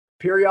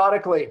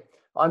Periodically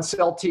on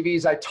Cell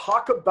TVs, I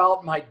talk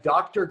about my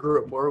doctor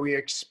group where we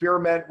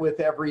experiment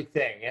with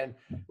everything and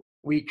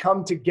we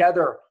come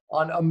together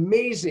on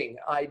amazing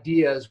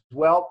ideas.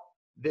 Well,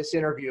 this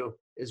interview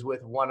is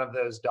with one of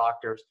those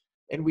doctors.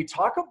 And we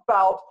talk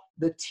about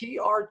the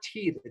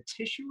TRT, the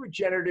tissue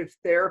regenerative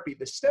therapy,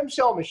 the stem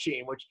cell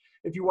machine, which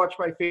if you watch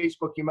my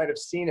Facebook, you might have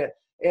seen it,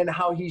 and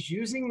how he's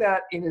using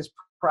that in his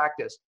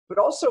practice. But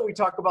also we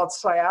talk about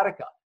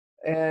sciatica.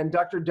 And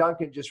Dr.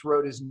 Duncan just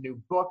wrote his new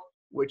book,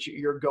 which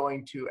you're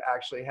going to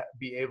actually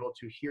be able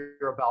to hear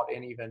about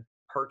and even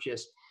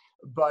purchase.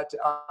 But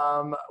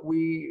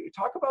we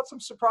talk about some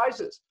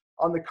surprises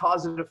on the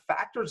causative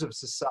factors of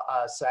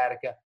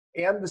sciatica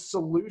and the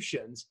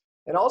solutions,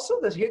 and also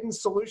the hidden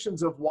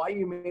solutions of why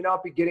you may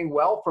not be getting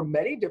well from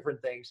many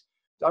different things.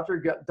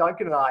 Dr.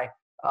 Duncan and I,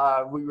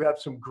 we have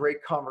some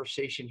great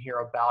conversation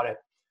here about it.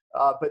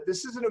 But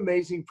this is an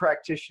amazing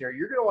practitioner.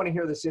 You're going to want to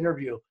hear this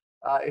interview.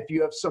 If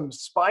you have some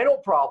spinal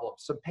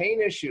problems, some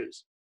pain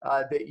issues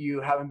that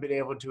you haven't been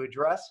able to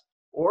address,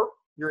 or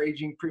you're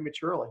aging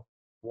prematurely,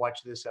 watch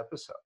this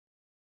episode.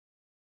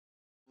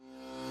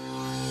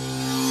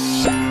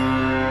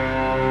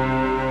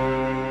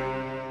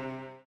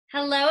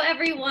 Hello,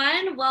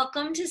 everyone.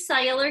 Welcome to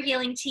Cellular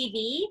Healing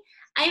TV.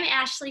 I'm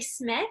Ashley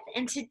Smith,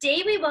 and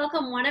today we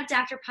welcome one of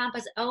Dr.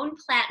 Pompa's own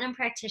platinum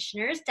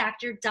practitioners,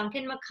 Dr.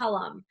 Duncan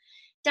McCullum.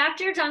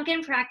 Dr.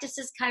 Duncan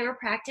practices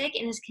chiropractic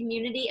in his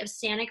community of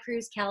Santa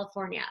Cruz,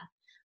 California.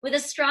 With a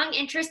strong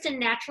interest in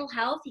natural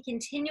health, he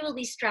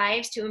continually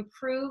strives to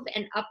improve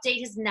and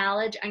update his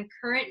knowledge on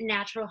current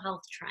natural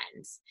health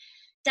trends.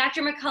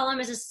 Dr.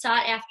 McCullum is a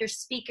sought-after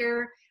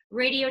speaker,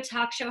 radio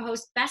talk show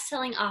host,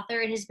 best-selling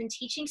author, and has been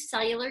teaching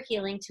cellular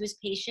healing to his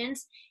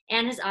patients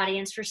and his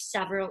audience for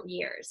several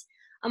years.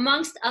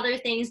 Amongst other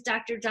things,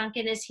 Dr.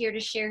 Duncan is here to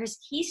share his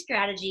key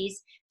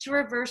strategies to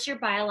reverse your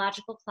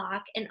biological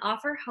clock and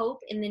offer hope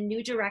in the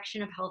new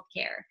direction of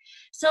healthcare.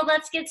 So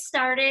let's get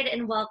started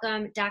and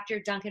welcome Dr.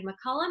 Duncan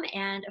McCullum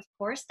and, of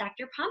course,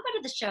 Dr. Pompa to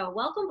the show.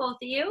 Welcome, both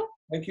of you.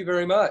 Thank you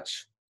very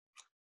much.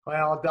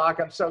 Well, Doc,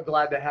 I'm so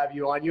glad to have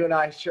you on. You and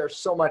I share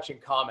so much in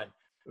common.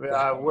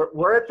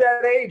 We're at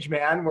that age,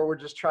 man, where we're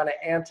just trying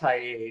to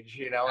anti-age,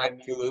 you know.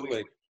 Absolutely.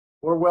 And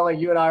we're willing,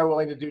 you and I are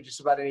willing to do just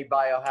about any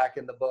biohack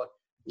in the book,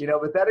 you know,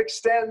 but that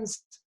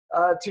extends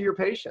to your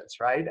patients,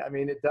 right? I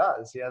mean, it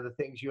does. You know, the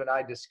things you and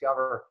I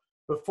discover.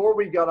 Before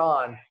we got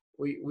on,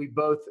 we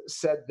both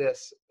said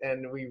this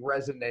and we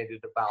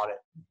resonated about it.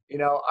 You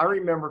know, I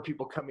remember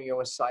people coming in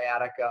with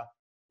sciatica,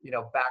 you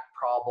know, back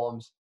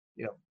problems,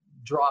 you know,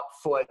 drop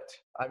foot.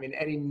 I mean,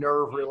 any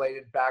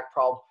nerve-related back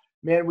problem.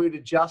 Man, we'd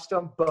adjust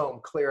them, boom,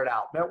 clear it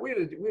out. Man,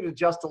 we'd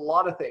adjust a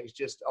lot of things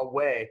just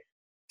away.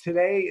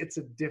 Today, it's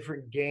a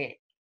different game.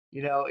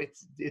 You know,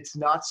 it's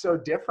not so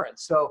different.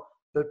 So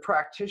the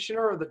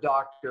practitioner or the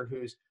doctor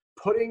who's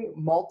putting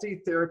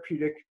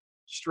multi-therapeutic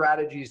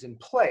strategies in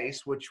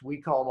place, which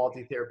we call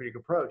multi-therapeutic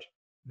approach,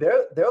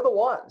 they're the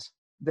ones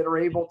that are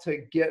able to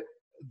get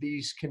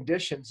these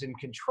conditions in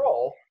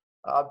control.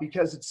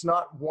 Because it's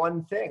not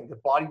one thing. The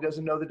body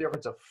doesn't know the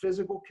difference of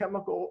physical,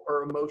 chemical,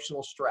 or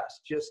emotional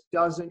stress. Just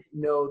doesn't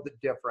know the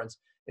difference.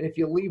 And if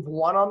you leave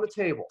one on the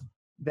table,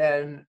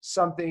 then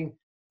something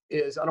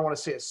is, I don't want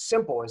to say as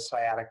simple as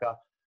sciatica,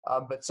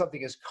 but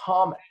something as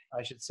common,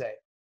 I should say,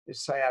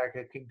 is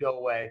sciatica can go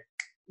away,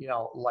 you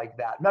know, like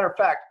that. Matter of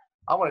fact,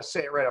 I want to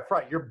say it right up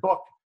front. Your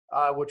book,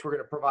 which we're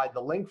going to provide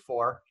the link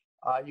for,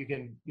 you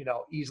can, you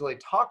know, easily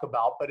talk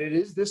about, but it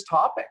is this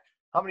topic.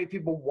 How many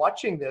people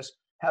watching this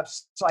have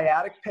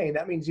sciatic pain?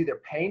 That means either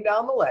pain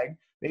down the leg,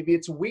 maybe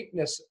it's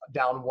weakness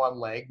down one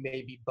leg,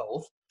 maybe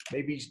both,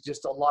 maybe it's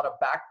just a lot of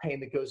back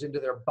pain that goes into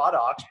their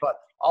buttocks, but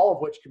all of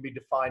which can be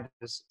defined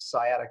as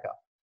sciatica.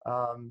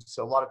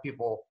 So a lot of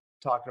people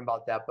talking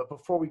about that. But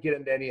before we get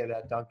into any of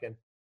that, Duncan,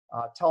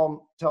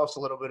 tell us a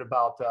little bit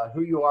about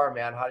who you are,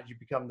 man. How did you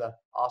become the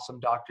awesome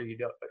doctor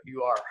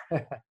you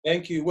are?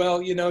 Thank you.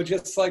 Well, you know,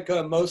 just like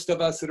most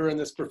of us that are in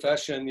this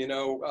profession, you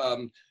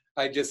know,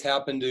 I just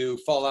happened to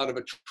fall out of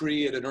a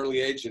tree at an early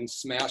age and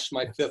smash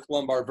my fifth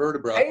lumbar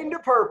vertebra. Pain to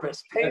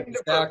purpose. Pain to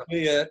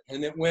exactly purpose. It.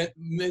 And it went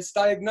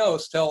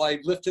misdiagnosed till I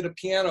lifted a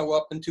piano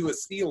up into a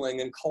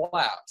ceiling and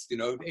collapsed, you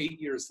know, 8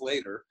 years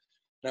later.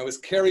 And I was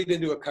carried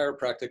into a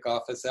chiropractic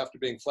office after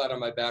being flat on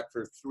my back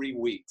for 3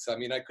 weeks. I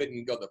mean, I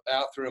couldn't go to the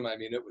bathroom. I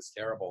mean, it was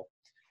terrible.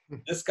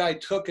 This guy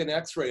took an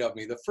x-ray of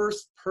me, the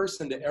first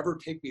person to ever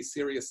take me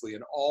seriously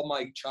in all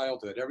my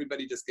childhood.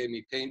 Everybody just gave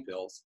me pain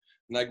pills.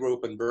 And I grew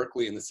up in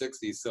Berkeley in the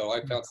 60s, so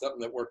I found something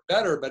that worked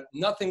better, but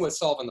nothing was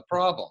solving the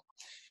problem.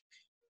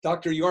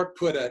 Dr. York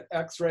put an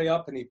x-ray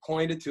up and he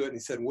pointed to it and he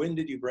said, "When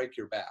did you break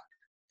your back?"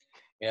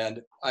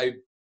 And I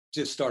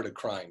just started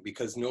crying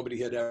because nobody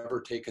had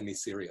ever taken me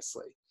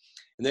seriously.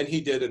 And then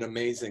he did an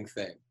amazing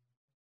thing.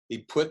 He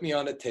put me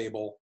on a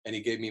table and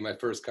he gave me my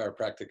first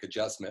chiropractic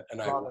adjustment, and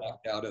I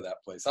walked out of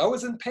that place. I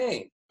was in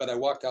pain, but I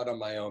walked out on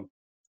my own.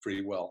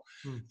 pretty well.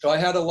 Hmm. So I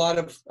had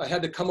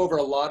to come over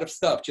a lot of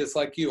stuff, just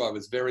like you. I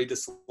was very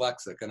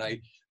dyslexic, and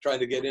I tried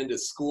to get into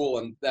school,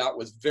 and that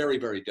was very,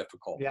 very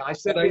difficult. Yeah, I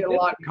said we had a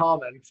lot in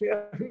common.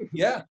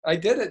 Yeah, I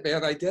did it,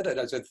 man. I did it.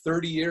 I spent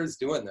 30 years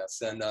doing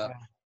this, and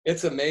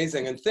it's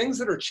amazing. And things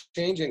that are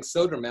changing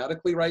so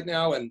dramatically right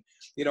now. And,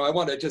 you know, I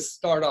want to just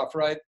start off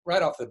right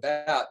off the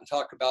bat and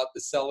talk about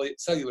the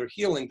cellular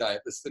healing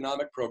diet, the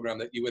Stenomic program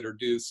that you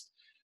introduced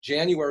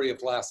January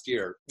of last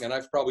year. And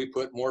I've probably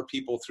put more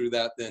people through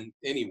that than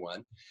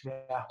anyone.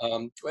 Yeah.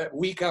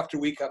 Week after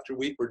week after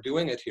week, we're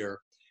doing it here.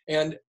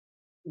 And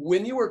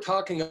when you were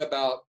talking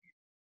about,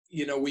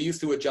 you know, we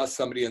used to adjust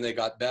somebody and they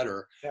got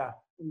better. Yeah.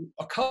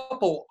 A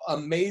couple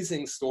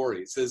amazing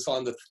stories is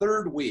on the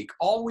third week,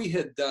 all we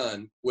had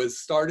done was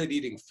started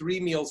eating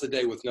 3 meals a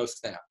day with no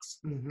snacks.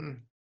 Mm-hmm.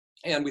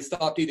 And we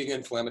stopped eating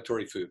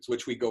inflammatory foods,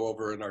 which we go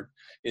over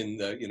in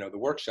the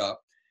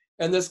workshop.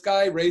 And this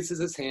guy raises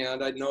his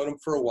hand. I'd known him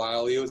for a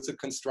while. He was a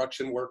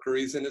construction worker.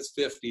 He's in his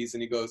 50s.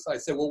 And he goes, I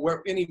said, well,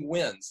 any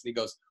wins? And he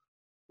goes,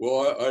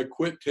 well, I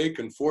quit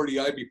taking 40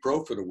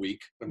 ibuprofen a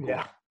week. I'm going,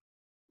 Yeah.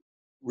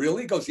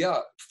 really? He goes, yeah,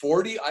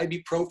 40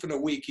 ibuprofen a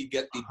week. He'd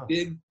get the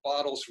big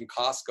bottles from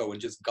Costco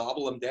and just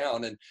gobble them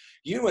down. And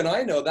you and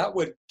I know that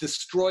would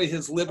destroy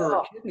his liver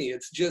or kidney.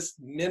 It's just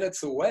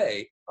minutes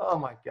away. Oh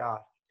my God.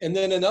 And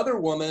then another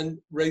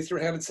woman raised her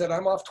hand and said,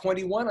 I'm off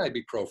 21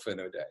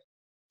 ibuprofen a day.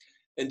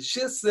 And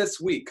just this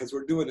week, because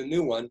we're doing a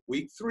new one,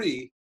 week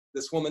 3,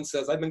 this woman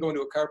says, I've been going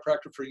to a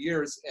chiropractor for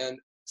years. And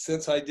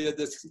since I did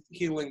this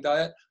healing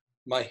diet,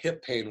 my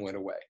hip pain went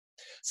away.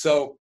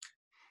 So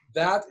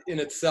that in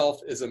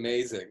itself is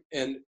amazing.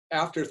 And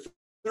after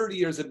 30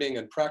 years of being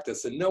in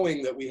practice and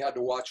knowing that we had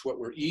to watch what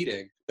we're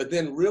eating, but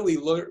then really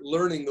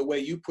learning the way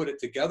you put it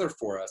together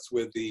for us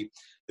with the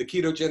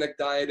ketogenic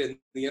diet and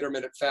the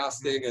intermittent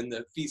fasting and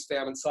the feast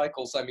famine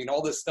cycles. I mean,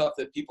 all this stuff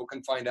that people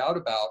can find out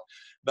about,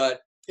 but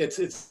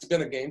it's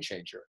been a game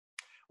changer.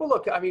 Well,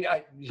 look, I mean,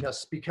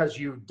 just because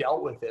you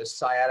dealt with this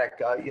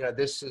sciatica,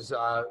 this is,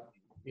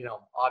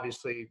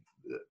 obviously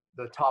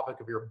the topic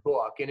of your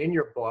book. And in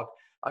your book,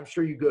 I'm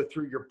sure you go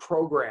through your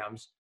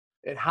programs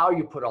and how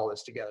you put all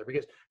this together,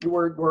 because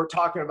we're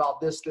talking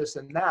about this,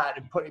 and that,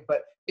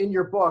 but in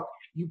your book,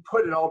 you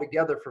put it all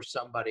together for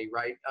somebody,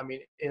 right? I mean,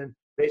 and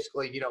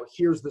basically,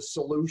 here's the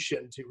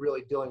solution to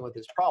really dealing with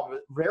this problem.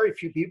 Very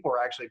few people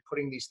are actually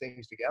putting these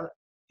things together.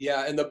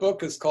 Yeah, and the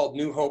book is called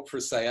New Hope for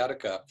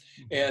Sciatica.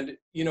 And,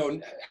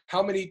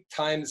 how many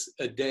times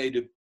a day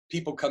do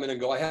people come in and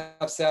go, I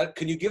have sciatica,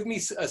 can you give me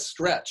a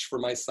stretch for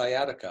my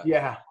sciatica?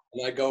 Yeah.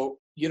 And I go,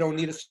 you don't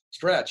need a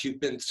stretch. You've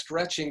been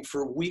stretching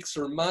for weeks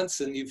or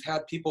months, and you've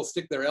had people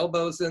stick their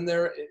elbows in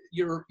there.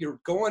 You're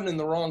going in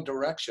the wrong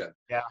direction.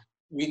 Yeah.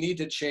 We need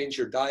to change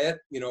your diet.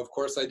 Of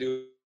course, I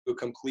do a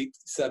complete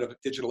set of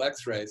digital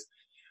x-rays.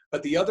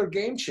 But the other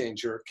game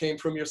changer came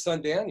from your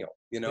son, Daniel,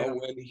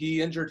 when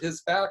he injured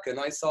his back and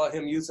I saw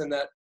him using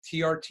that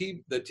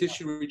TRT, the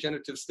tissue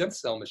regenerative stem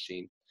cell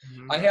machine.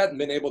 Mm-hmm. I hadn't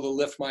been able to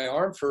lift my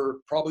arm for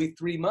probably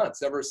 3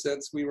 months ever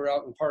since we were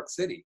out in Park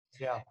City.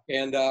 Yeah.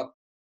 And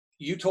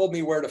you told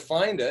me where to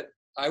find it.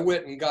 I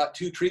went and got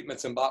 2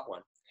 treatments and bought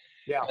one.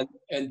 Yeah.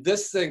 And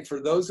this thing,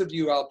 for those of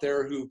you out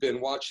there who've been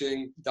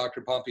watching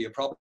Dr. Pompa, you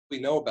probably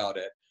know about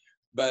it.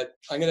 But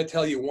I'm going to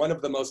tell you one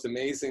of the most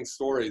amazing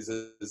stories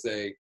is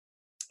a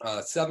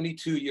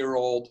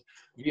 72-year-old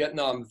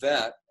Vietnam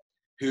vet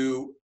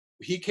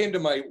he came to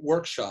my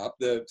workshop,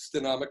 the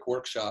Stenomic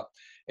workshop,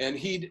 and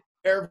he'd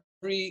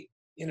every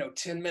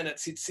 10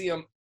 minutes he'd see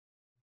him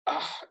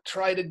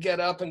try to get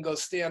up and go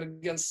stand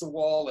against the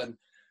wall. And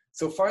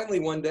so finally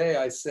one day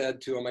I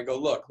said to him, I go,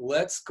 look,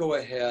 let's go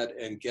ahead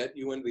and get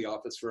you into the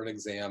office for an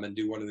exam and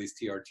do one of these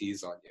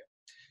TRTs on you,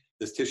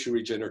 this tissue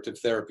regenerative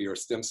therapy or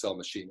stem cell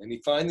machine. And he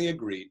finally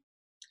agreed.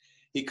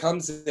 He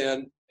comes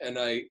in and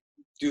I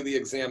do the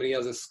exam, and he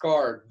has a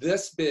scar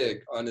this big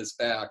on his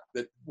back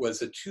that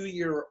was a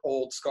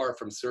 2-year-old scar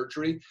from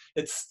surgery.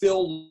 It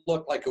still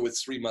looked like it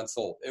was 3 months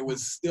old. It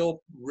was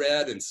still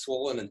red and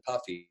swollen and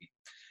puffy.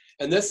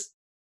 And this,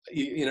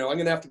 I'm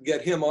going to have to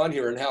get him on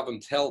here and have him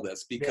tell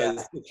this,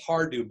 because it's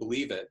hard to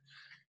believe it.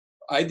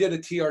 I did a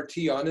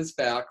TRT on his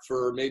back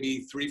for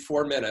maybe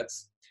 3-4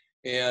 minutes,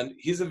 and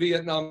he's a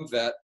Vietnam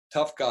vet,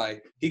 tough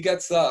guy. He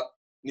gets up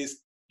and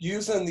he's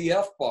using the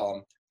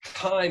F-bomb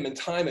time and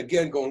time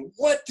again, going,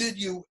 what did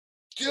you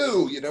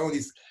do? And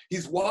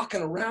he's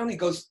walking around. He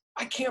goes,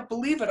 I can't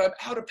believe it. I'm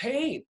out of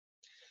pain.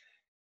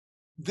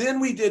 Then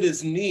we did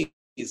his knees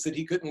that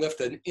he couldn't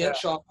lift an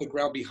inch off the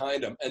ground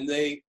behind him, and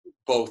they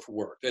both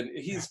worked, and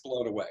he's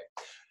blown away.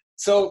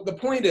 So the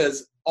point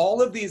is,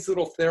 all of these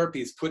little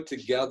therapies put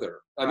together,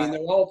 I mean,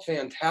 they're all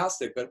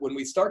fantastic, but when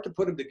we start to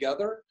put them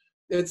together,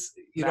 it's,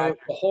 a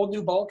whole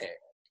new ballgame.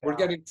 We're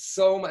getting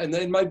so much, and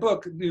then in my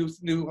book,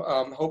 New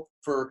Hope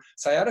for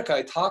Sciatica,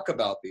 I talk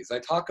about these. I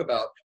talk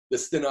about the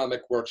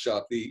Stenomic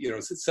workshop, the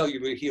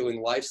cellular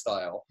healing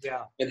lifestyle,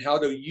 and how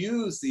to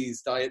use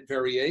these diet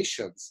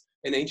variations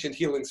and ancient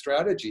healing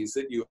strategies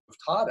that you have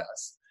taught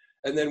us.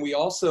 And then we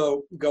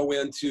also go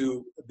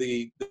into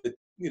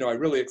I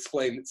really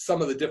explain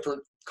some of the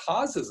different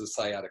causes a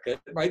sciatica.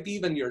 It might be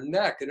even your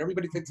neck, and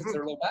everybody thinks it's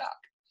their low back.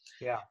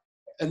 Yeah.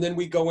 And then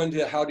we go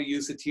into how to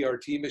use a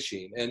TRT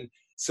machine. And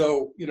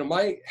so,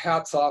 my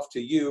hat's off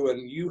to you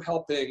and you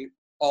helping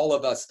all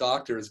of us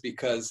doctors,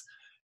 because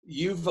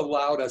you've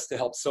allowed us to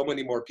help so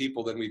many more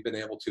people than we've been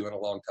able to in a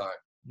long time.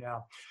 Yeah.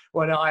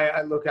 Well, no,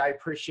 I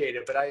appreciate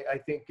it, but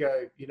I think,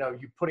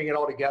 you putting it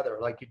all together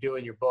like you do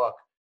in your book,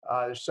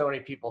 there's so many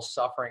people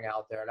suffering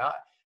out there. And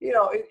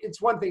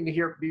it's one thing to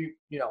hear,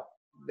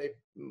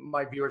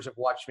 my viewers have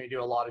watched me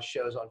do a lot of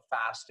shows on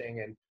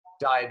fasting and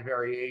diet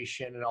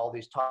variation and all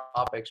these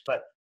topics,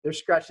 but they're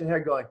scratching their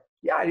head going,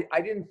 yeah, I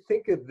didn't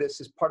think of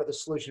this as part of the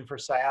solution for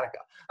sciatica.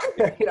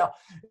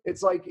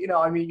 It's like,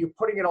 you're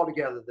putting it all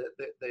together,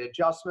 the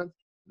adjustment,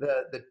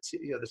 the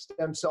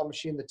stem cell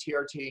machine, the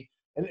TRT,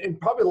 and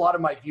probably a lot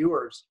of my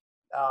viewers,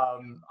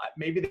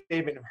 maybe they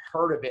haven't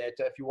heard of it.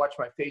 If you watch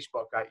my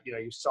Facebook,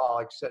 you saw,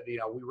 like I said,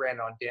 we ran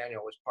on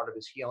Daniel as part of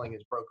his healing,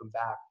 his broken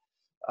back.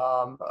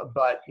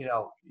 But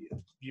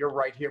you're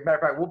right here. Matter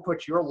of fact, we'll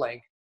put your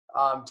link.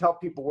 Tell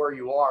people where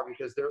you are,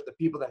 because they're the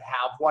people that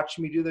have watched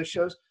me do those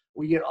shows.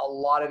 We get a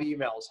lot of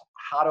emails.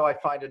 How do I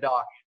find a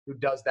doc who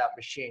does that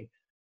machine?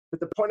 But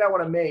the point I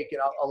want to make,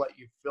 and I'll let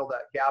you fill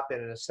that gap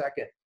in a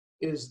second,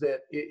 is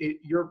that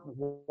you're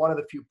one of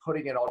the few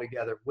putting it all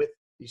together with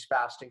these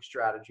fasting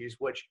strategies,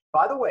 which,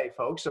 by the way,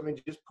 folks,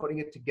 just putting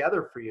it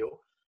together for you,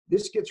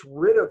 this gets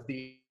rid of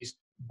these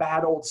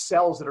bad old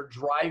cells that are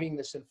driving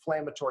this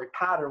inflammatory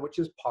pattern, which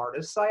is part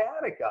of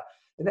sciatica.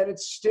 And then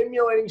it's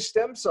stimulating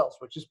stem cells,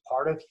 which is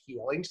part of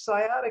healing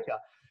sciatica.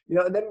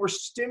 And then we're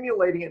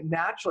stimulating it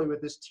naturally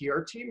with this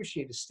TRT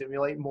machine to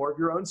stimulate more of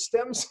your own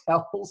stem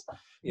cells.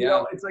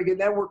 Yeah. It's like, and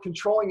then we're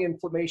controlling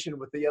inflammation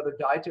with the other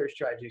dietary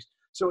strategies.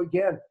 So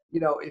again,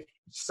 if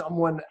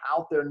someone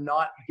out there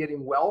not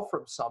getting well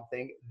from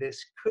something,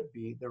 this could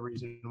be the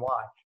reason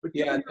why. But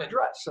get your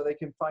address so they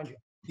can find you.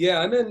 Yeah,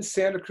 I'm in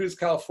Santa Cruz,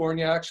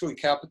 California, actually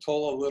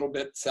Capitola, a little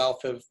bit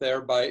south of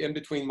there, in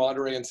between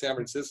Monterey and San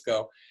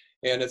Francisco.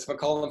 And it's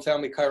McCollum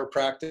Family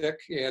Chiropractic,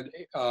 and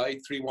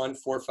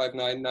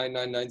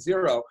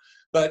 831-459-9990.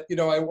 But,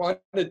 I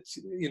wanted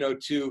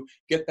to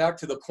get back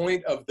to the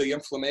point of the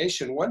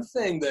inflammation. One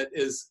thing that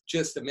is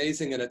just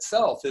amazing in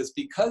itself is,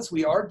 because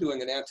we are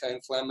doing an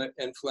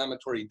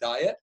anti-inflammatory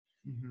diet,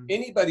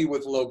 anybody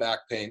with low back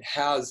pain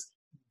has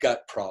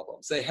gut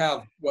problems. They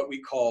have what we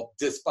call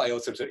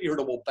dysbiosis, or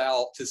irritable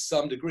bowel to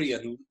some degree,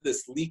 and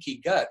this leaky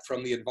gut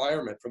from the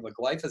environment, from the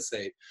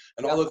glyphosate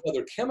and all those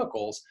other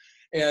chemicals.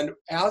 And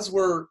as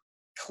we're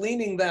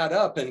cleaning that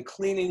up and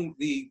cleaning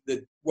the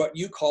what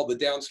you call the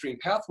downstream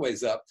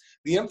pathways up,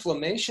 the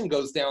inflammation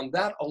goes down.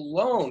 That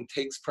alone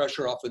takes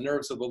pressure off the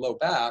nerves of the low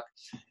back.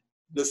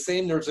 The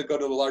same nerves that go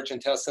to the large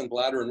intestine,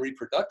 bladder, and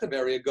reproductive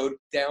area go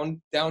down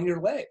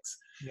your legs.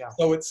 Yeah.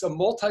 So it's a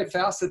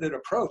multifaceted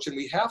approach, and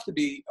we have to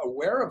be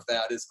aware of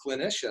that as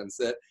clinicians,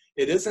 that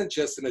it isn't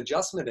just an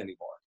adjustment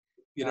anymore.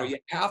 You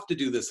have to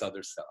do this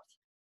other stuff.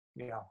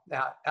 Yeah,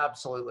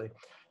 absolutely.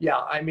 Yeah,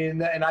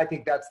 and I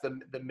think that's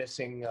the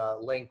missing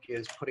link,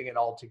 is putting it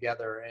all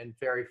together, and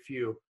very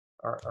few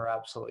are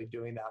absolutely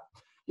doing that.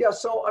 Yeah,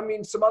 so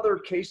some other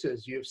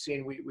cases you've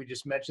seen, we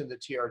just mentioned the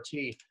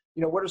TRT.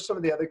 What are some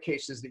of the other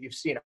cases that you've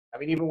seen?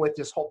 Even with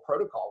this whole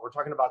protocol, we're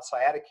talking about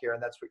sciatic here,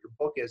 and that's what your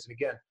book is. And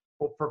again,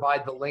 we'll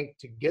provide the link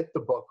to get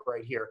the book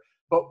right here.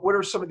 But what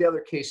are some of the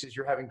other cases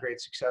you're having great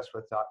success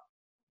with, Doc?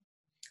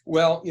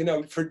 Well,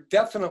 for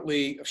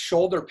definitely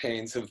shoulder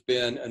pains have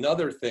been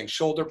another thing.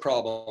 Shoulder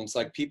problems,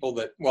 like people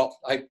that,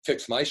 I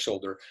fixed my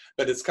shoulder,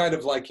 but it's kind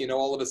of like,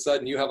 all of a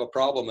sudden you have a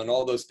problem and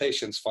all those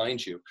patients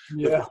find you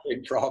with a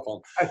big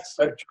problem. That's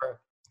so true.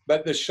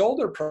 But the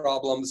shoulder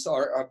problems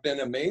have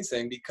been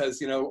amazing,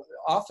 because,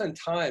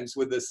 oftentimes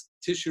with this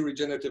tissue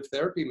regenerative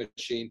therapy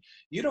machine,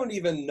 you don't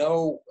even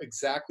know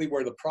exactly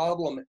where the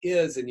problem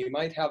is, and you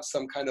might have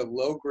some kind of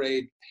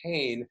low-grade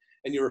pain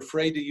and you're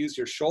afraid to use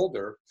your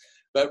shoulder.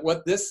 But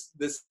what this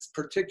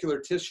particular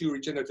tissue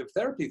regenerative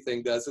therapy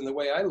thing does, and the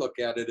way I look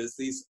at it, is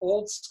these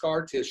old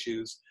scar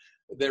tissues,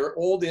 they're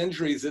old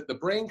injuries that the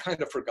brain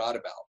kind of forgot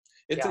about.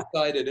 It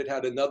decided it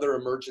had another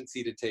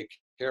emergency to take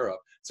care of.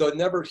 So it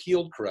never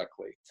healed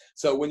correctly.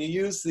 So when you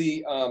use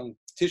the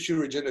tissue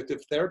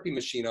regenerative therapy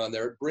machine on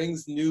there, it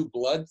brings new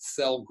blood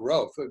cell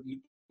growth.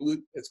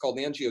 It's called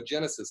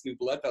angiogenesis, new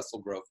blood vessel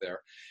growth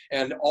there,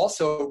 and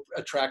also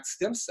attracts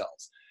stem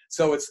cells.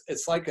 So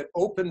it's like it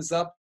opens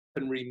up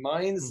and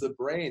reminds the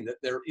brain that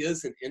there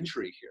is an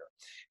injury here,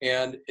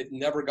 and it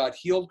never got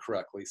healed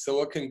correctly.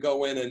 So it can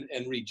go in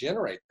and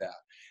regenerate that.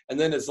 And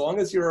then as long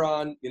as you're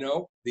on,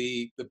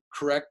 the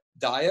correct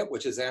diet,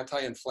 which is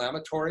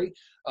anti-inflammatory,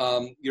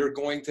 you're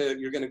going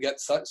to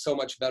get so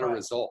much better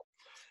result.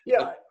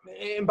 Yeah,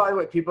 and by the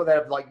way, people that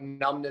have like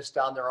numbness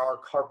down their arm,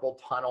 carpal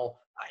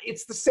tunnel,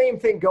 it's the same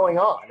thing going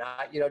on.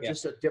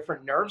 Just a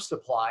different nerve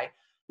supply.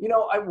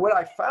 What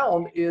I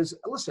found is,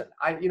 listen,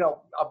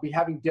 I'll be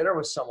having dinner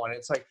with someone.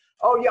 It's like,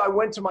 oh yeah, I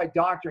went to my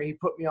doctor and he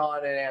put me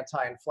on an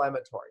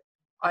anti-inflammatory.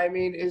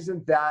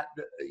 Isn't that,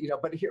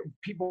 but here,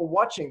 people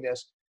watching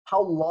this,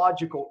 how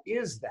logical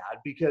is that?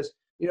 Because,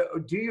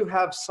 do you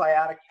have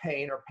sciatic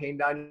pain or pain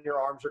down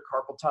your arms or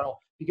carpal tunnel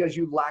because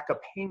you lack a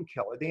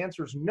painkiller? The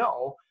answer is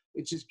no.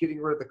 It's just getting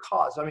rid of the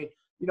cause. I mean,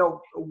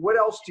 what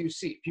else do you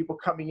see people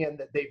coming in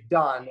that they've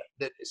done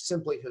that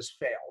simply has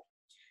failed?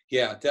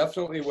 Yeah,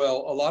 definitely.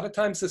 Well, a lot of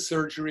times the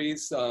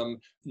surgeries,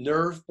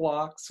 nerve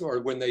blocks, or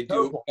when they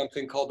do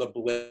something called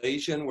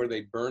ablation, where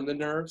they burn the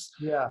nerves.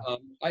 Yeah.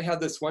 I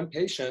had this one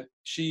patient.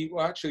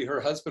 Actually,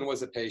 her husband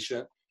was a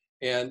patient,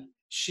 and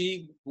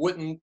she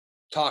wouldn't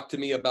talk to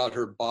me about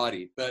her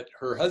body, but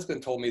her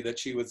husband told me that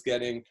she was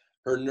getting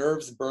her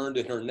nerves burned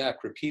in her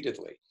neck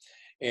repeatedly.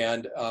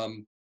 And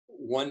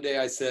one day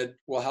I said,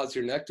 well, how's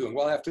your neck doing?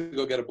 Well, I have to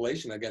go get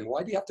ablation again.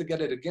 Why do you have to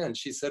get it again?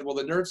 She said, well,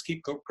 the nerves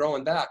keep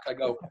growing back. I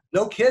go,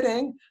 no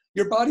kidding.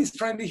 Your body's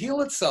trying to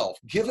heal itself.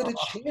 Give it a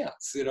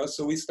chance.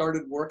 So we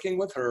started working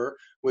with her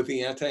with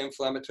the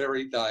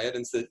anti-inflammatory diet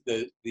and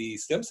the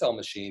stem cell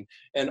machine.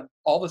 And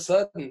all of a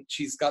sudden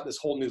she's got this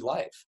whole new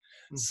life.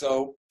 Mm-hmm.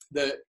 So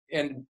like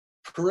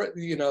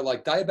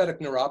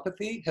diabetic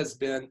neuropathy has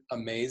been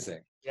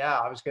amazing.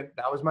 Yeah,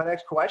 that was my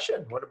next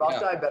question. What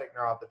about diabetic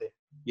neuropathy?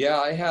 Yeah,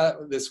 I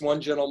had this one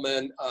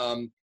gentleman,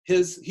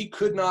 he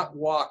could not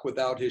walk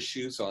without his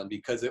shoes on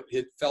because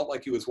it felt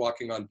like he was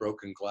walking on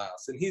broken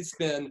glass. And he's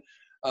been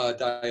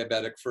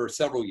diabetic for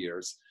several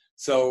years.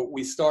 So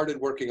we started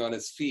working on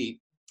his feet,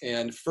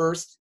 and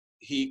first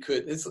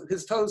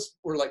his toes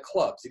were like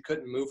clubs. He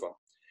couldn't move them.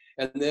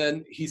 And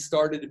then he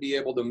started to be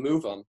able to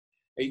move them.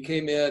 He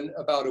came in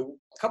about a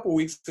couple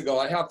weeks ago.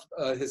 I have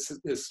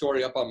his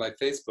story up on my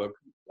Facebook,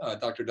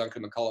 Dr.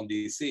 Duncan McCullum,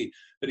 DC,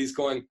 but he's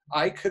going,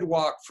 I could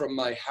walk from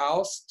my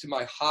house to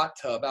my hot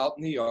tub out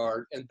in the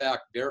yard and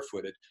back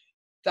barefooted.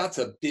 That's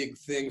a big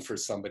thing for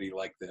somebody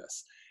like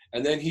this.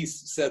 And then he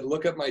said,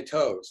 look at my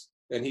toes,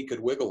 and he could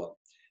wiggle them.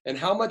 And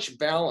how much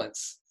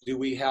balance do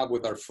we have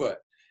with our foot?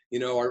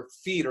 Our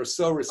feet are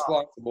so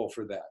responsible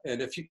for that.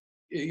 And if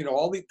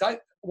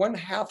one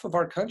half of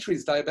our country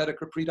is diabetic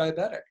or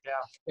pre-diabetic.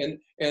 Yeah.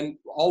 And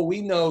all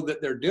we know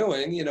that they're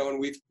doing, and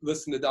we've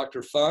listened to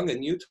Dr. Fung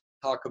and you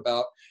talk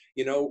about,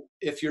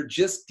 if you're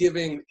just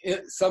giving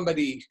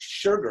somebody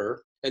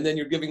sugar and then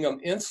you're giving them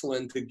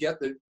insulin to get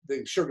the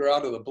sugar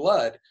out of the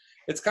blood,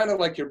 it's kind of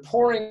like you're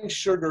pouring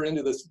sugar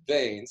into the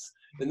veins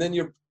and then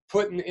you're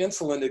putting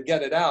insulin to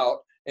get it out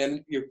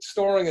and you're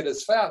storing it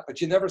as fat,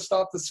 but you never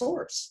stop the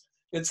source.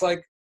 It's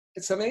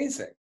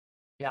amazing.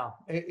 Yeah,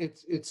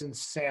 it's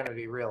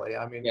insanity, really.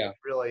 I mean, yeah. It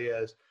really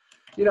is.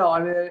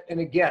 And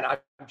again,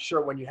 I'm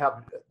sure when you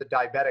have the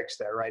diabetics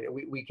there, right,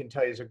 we can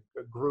tell you as a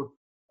group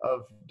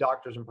of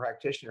doctors and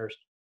practitioners,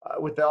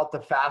 without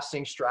the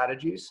fasting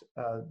strategies,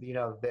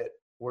 that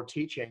we're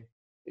teaching,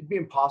 it'd be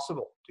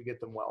impossible to get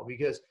them well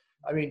because,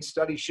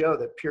 studies show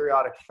that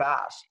periodic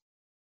fasts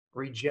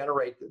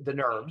regenerate the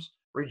nerves,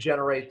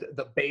 regenerate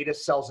the beta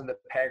cells in the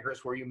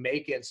pancreas where you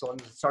make insulin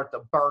and start to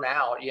burn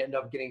out. You end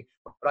up getting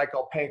what I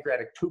call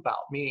pancreatic poop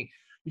out, meaning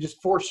you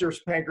just force your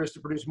pancreas to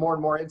produce more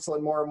and more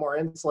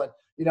insulin.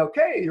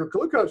 Okay, your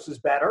glucose is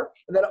better.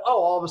 And then,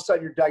 all of a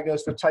sudden you're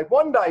diagnosed with type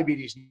 1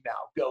 diabetes now.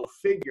 Go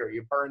figure,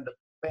 you burn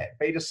the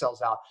beta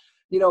cells out.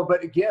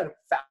 But again,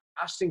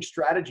 fasting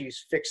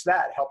strategies fix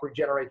that, help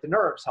regenerate the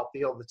nerves, help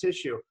heal the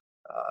tissue.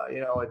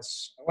 I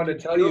want to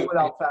tell you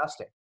without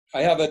fasting.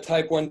 I have a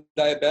type 1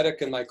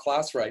 diabetic in my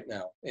class right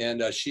now.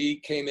 And she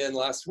came in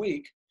last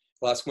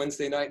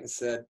Wednesday night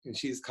and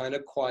she's kind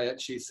of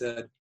quiet. She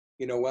said,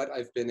 you know what?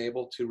 I've been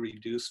able to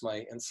reduce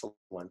my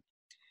insulin.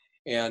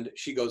 And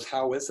she goes,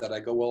 how is that? I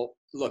go, well,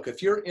 look,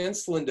 if you're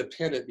insulin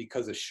dependent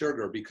because of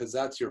sugar, because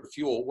that's your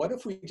fuel, what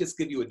if we just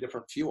give you a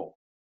different fuel?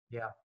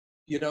 Yeah.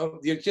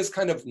 You just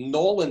kind of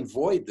null and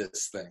void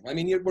this thing.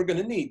 We're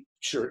going to need,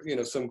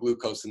 some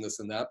glucose and this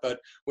and that, but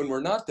when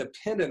we're not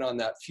dependent on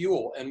that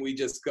fuel and we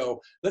just go,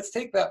 let's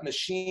take that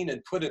machine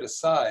and put it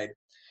aside.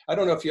 I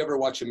don't know if you ever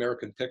watch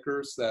American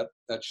Pickers,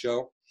 that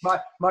show.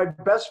 My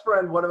best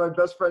friend, one of my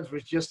best friends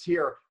was just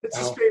here. It's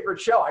his favorite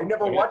show. I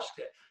never watched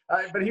it,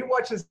 but he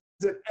watches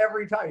it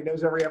every time. He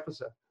knows every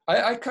episode.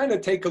 I kind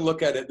of take a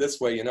look at it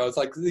this way. It's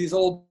like these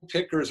old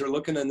pickers are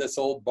looking in this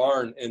old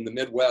barn in the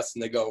Midwest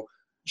and they go,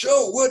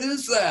 Joe, what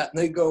is that?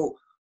 And they go,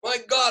 my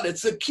God,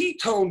 it's a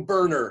ketone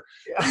burner.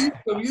 Yeah.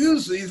 We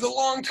used these a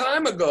long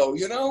time ago,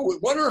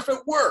 wonder if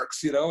it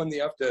works, and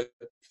you have to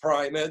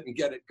prime it and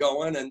get it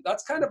going. And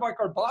that's kind of like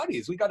our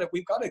bodies. We've got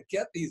to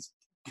get these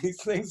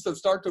things to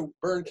start to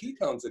burn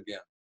ketones again.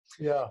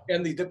 Yeah.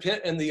 And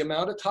the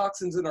amount of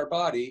toxins in our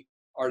body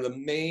are the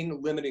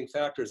main limiting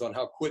factors on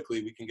how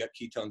quickly we can get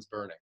ketones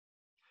burning.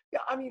 Yeah,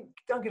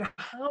 Duncan,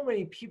 how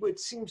many people, it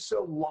seems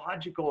so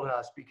logical to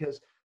us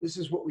because this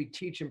is what we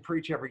teach and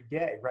preach every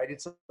day, right?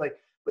 It's like,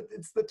 but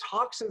it's the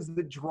toxins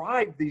that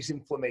drive these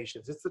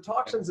inflammations. It's the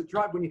toxins that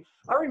drive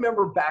I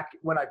remember back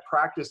when I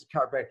practiced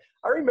chiropractic,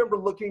 I remember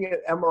looking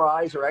at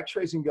MRIs or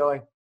x-rays and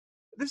going,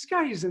 this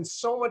guy is in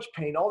so much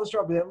pain, all this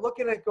trouble. And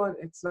looking at it going,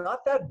 it's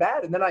not that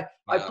bad. And then I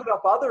put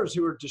up others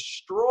who are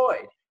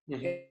destroyed,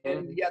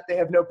 and yet they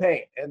have no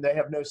pain and they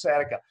have no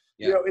sciatica.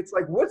 Yeah. You know, it's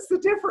like, what's the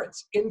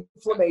difference?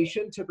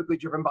 Inflammation, typically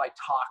driven by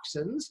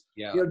toxins,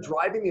 Yeah. you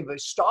know,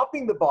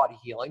 stopping the body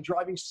healing,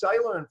 driving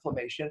cellular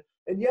inflammation.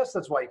 And yes,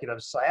 that's why you can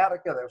have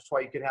sciatica. That's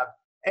why you can have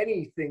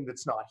anything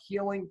that's not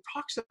healing.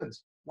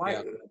 Toxins. Why?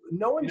 Yeah.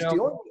 No one's dealing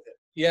with it.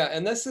 Yeah,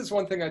 and this is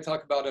one thing I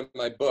talk about in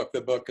my book.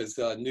 The book is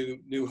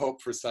New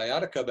Hope for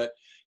Sciatica. But,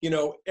 you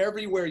know,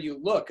 everywhere you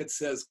look, it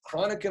says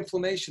chronic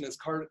inflammation is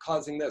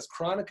causing this.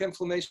 Chronic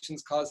inflammation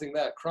is causing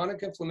that.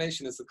 Chronic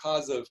inflammation is the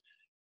cause of,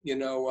 you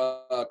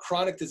know,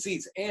 chronic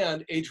disease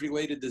and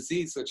age-related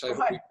disease, which I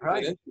hope we can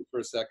get into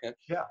for a second.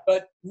 Yeah.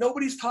 But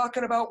nobody's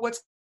talking about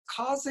what's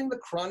causing the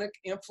chronic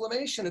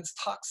inflammation. It's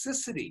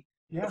toxicity.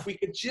 Yeah. If we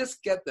could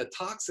just get the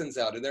toxins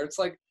out of there, it's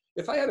like,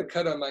 if I had a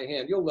cut on my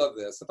hand, you'll love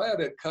this. If I had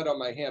a cut on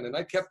my hand and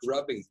I kept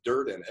rubbing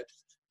dirt in it,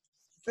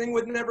 the thing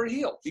would never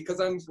heal because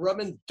I'm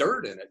rubbing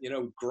dirt in it, you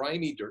know,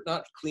 grimy dirt,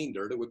 not clean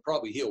dirt. It would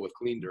probably heal with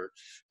clean dirt.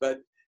 But,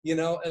 you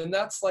know, and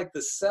that's like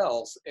the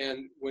cells.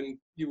 And when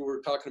you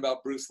were talking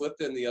about Bruce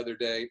Lipton the other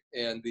day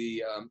and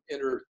the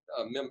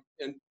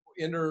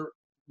inner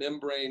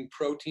membrane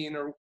protein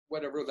or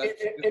whatever that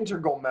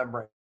integral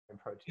membrane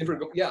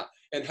protein. Yeah,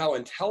 and how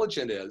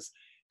intelligent it is.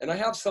 And I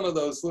have some of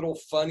those little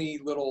funny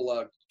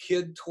little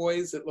kid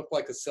toys that look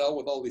like a cell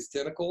with all these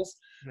tentacles.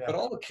 Yeah. But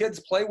all the kids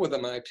play with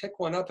them, and I pick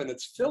one up, and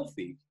it's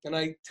filthy. And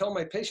I tell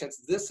my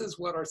patients, this is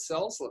what our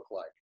cells look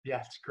like. Yeah,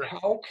 it's great.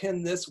 How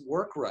can this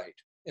work right?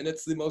 And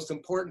it's the most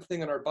important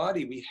thing in our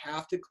body. We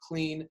have to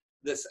clean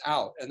this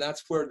out. And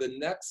that's where the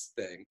next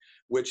thing,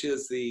 which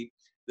is the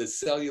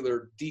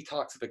cellular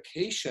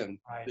detoxification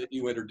that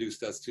you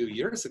introduced us to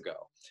years ago,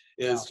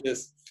 is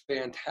just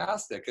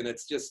fantastic. And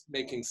it's just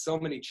making so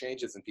many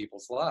changes in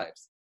people's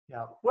lives.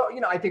 Yeah. Well, you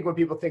know, I think when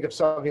people think of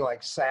something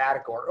like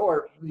sciatica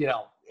or you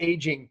know,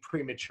 aging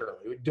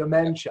prematurely,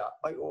 dementia,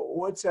 like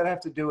what's that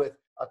have to do with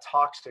a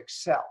toxic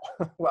cell?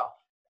 Well,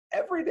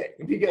 everything.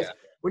 Because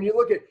when you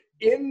look at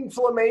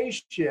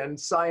inflammation,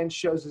 science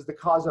shows is the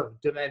cause of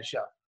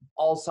dementia,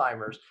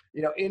 Alzheimer's.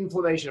 You know,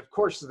 inflammation, of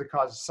course, is the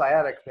cause of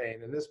sciatic pain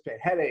and this pain,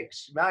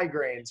 headaches,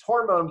 migraines,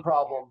 hormone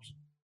problems,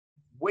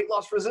 weight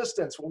loss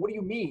resistance. Well, what do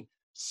you mean?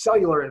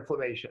 Cellular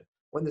inflammation.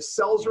 When the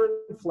cells are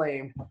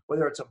inflamed,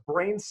 whether it's a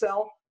brain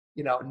cell,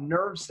 you know,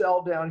 nerve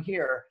cell down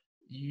here,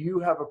 you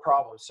have a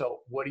problem. So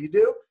what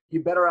do?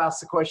 You better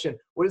ask the question,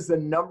 what is the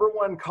number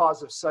one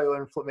cause of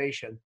cellular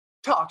inflammation?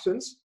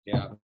 Toxins.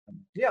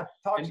 Yeah,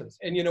 toxins.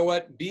 And you know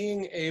what?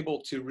 Being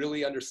able to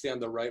really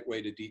understand the right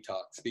way to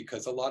detox,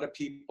 because a lot of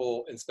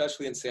people,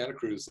 especially in Santa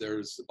Cruz,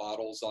 there's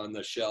bottles on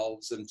the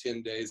shelves and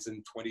 10 days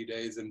and 20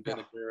 days and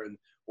vinegar and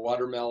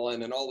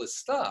watermelon and all this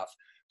stuff.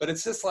 But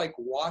it's just like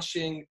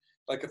washing,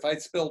 like if I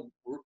spilled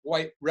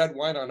red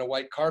wine on a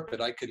white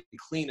carpet, I could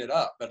clean it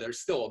up, but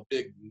there's still a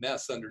big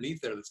mess underneath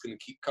there that's going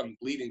to come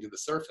bleeding to the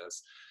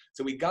surface.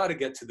 So we got to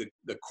get to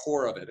the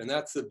core of it. And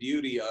that's the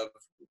beauty of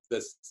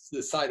the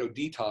Cyto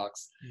Detox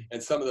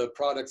and some of the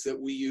products that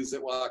we use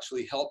that will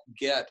actually help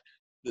get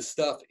the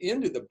stuff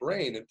into the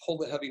brain and pull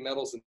the heavy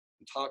metals and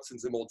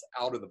toxins and molds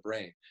out of the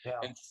brain.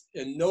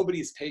 And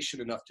nobody's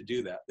patient enough to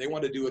do that. They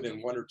want to do it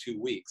in 1 or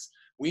 2 weeks.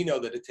 We know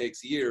that it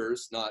takes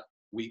years, not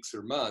weeks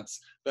or months.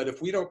 But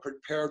if we don't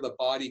prepare the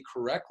body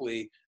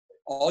correctly,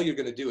 all you're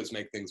going to do is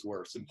make things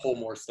worse and pull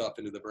more stuff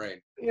into the brain.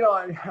 You know,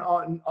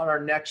 on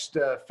our next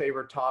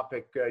favorite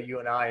topic, you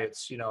and I,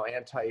 it's, you know,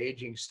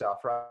 anti-aging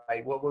stuff,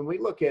 right? Well, when we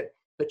look at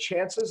the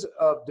chances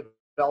of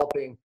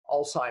developing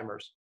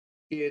Alzheimer's,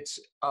 it's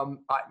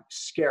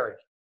scary.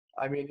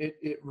 I mean,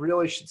 it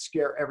really should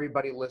scare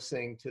everybody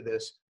listening to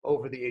this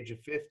over the age of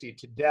 50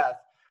 to death,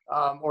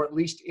 or at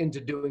least into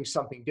doing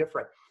something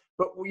different.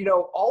 But, you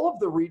know, all of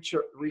the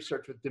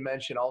research with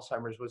dementia and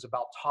Alzheimer's was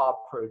about tau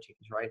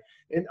proteins, right?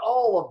 And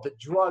all of the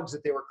drugs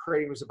that they were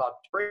creating was about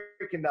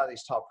breaking down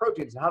these tau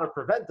proteins and how to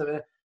prevent them.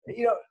 And,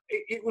 you know,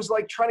 it was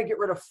like trying to get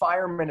rid of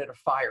firemen at a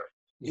fire,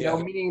 you know,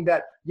 meaning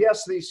that,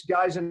 yes, these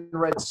guys in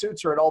red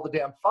suits are at all the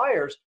damn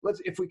fires.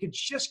 If we could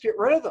just get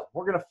rid of them,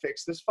 we're going to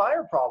fix this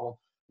fire problem.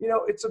 You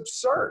know, it's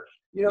absurd.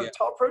 You know,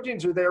 tau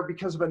proteins are there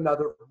because of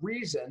another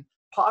reason.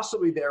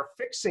 Possibly they're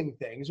fixing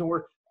things. And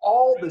we're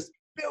all this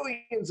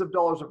billions of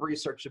dollars of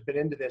research have been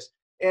into this,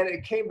 and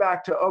it came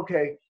back to,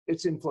 okay,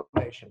 it's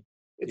inflammation.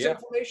 It's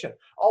inflammation.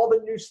 All the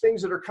new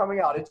things that are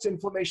coming out, it's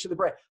inflammation of the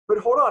brain. But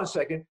hold on a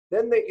second.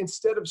 Then they,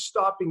 instead of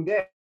stopping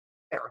there,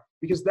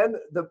 because then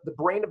the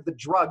brain of the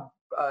drug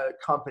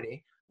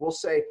company will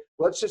say,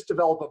 let's just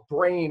develop a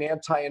brain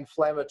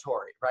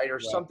anti-inflammatory, right? Or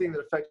something that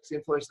affects the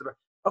inflammation of the brain.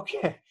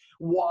 Okay,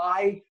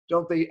 why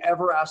don't they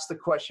ever ask the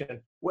question,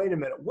 wait a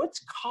minute,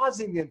 what's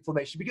causing the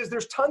inflammation? Because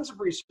there's tons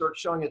of research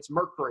showing it's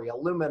mercury,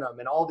 aluminum,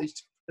 and all these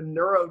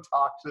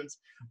neurotoxins.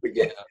 But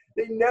yet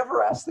they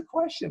never ask the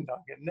question,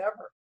 Duncan,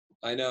 never.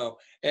 I know.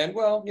 And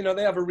well, you know,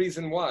 they have a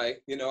reason why.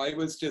 You know, I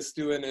was just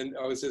doing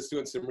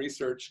some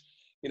research.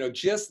 You know,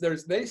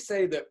 they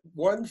say that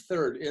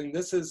 1/3, and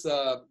this is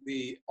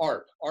the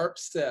ARP. ARP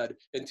said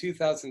in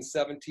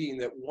 2017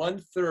 that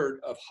 1/3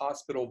 of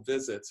hospital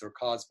visits are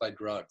caused by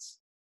drugs.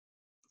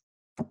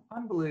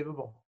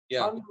 Unbelievable.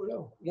 Yeah.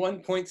 Unreal.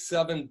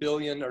 1.7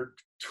 billion or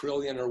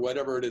trillion or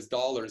whatever it is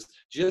dollars,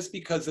 just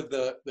because of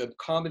the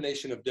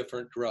combination of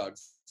different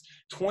drugs.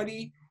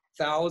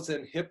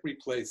 20,000 hip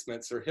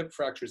replacements or hip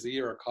fractures a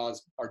year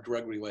are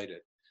drug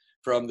related,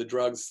 from the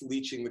drugs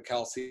leaching the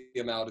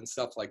calcium out and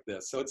stuff like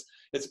this. So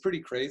it's pretty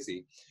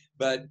crazy.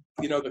 But,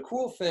 you know, the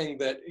cool thing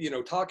that, you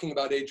know, talking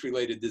about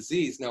age-related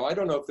disease, now I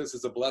don't know if this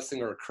is a blessing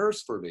or a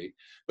curse for me,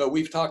 but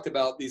we've talked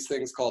about these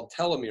things called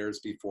telomeres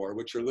before,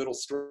 which are little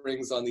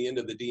strings on the end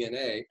of the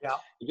DNA. Yeah.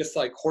 Just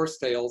like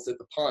horsetails at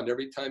the pond,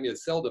 every time you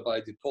cell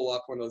divide, you pull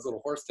off one of those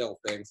little horsetail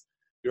things.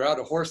 You're out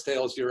of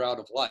horsetails, you're out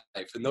of life.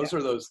 And those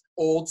are those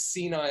old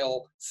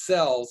senile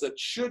cells that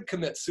should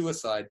commit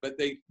suicide, but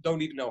they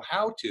don't even know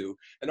how to.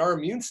 And our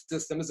immune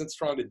system isn't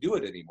strong to do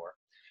it anymore.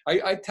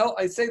 I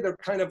say they're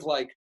kind of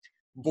like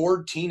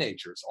bored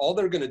teenagers. All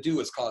they're going to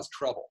do is cause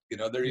trouble. You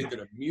know, they're either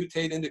going to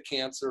mutate into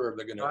cancer or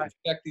they're going to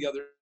infect the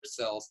other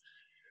cells.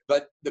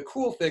 But the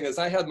cool thing is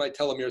I had my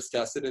telomeres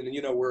tested, and,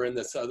 you know, we're in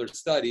this other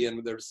study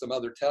and there's some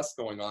other tests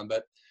going on,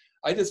 but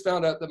I just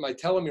found out that my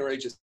telomere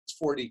age is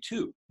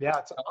 42. Yeah,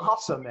 it's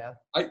awesome, man.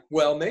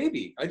 Well,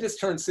 maybe. I just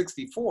turned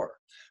 64.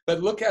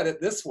 But look at it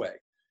this way.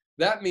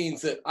 That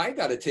means that I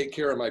got to take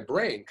care of my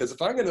brain, because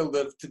if I'm going to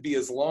live to be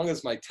as long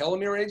as my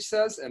telomere age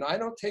says, and I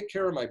don't take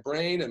care of my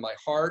brain and my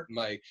heart and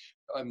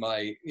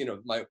my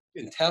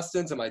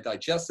intestines and my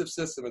digestive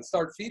system and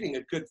start feeding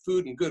it good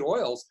food and good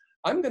oils,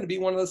 I'm going to be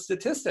one of those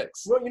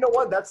statistics. Well, you know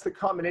what? That's the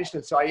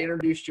combination. So I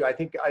introduced you. I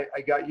think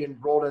I got you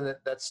enrolled in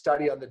that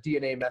study on the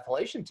DNA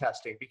methylation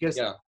testing, because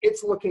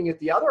it's looking at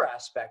the other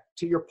aspect.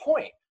 To your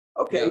point,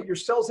 okay, your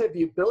cells have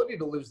the ability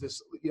to live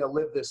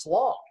this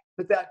long,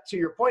 but that, to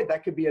your point,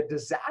 that could be a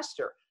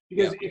disaster,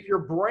 because if your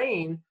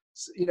brain,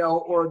 you know,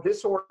 or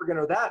this organ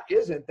or that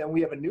isn't, then we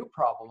have a new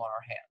problem on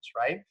our hands,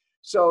 right?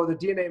 So the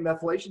DNA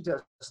methylation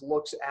test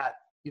looks at,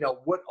 you know,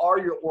 what are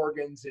your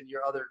organs and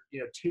your other, you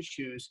know,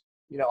 tissues,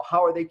 you know,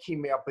 how are they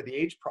keeping up with the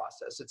age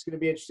process? It's going to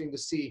be interesting to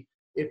see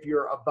if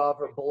you're above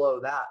or below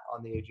that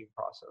on the aging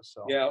process.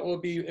 So yeah, it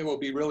will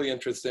be really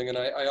interesting. And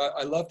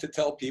I love to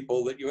tell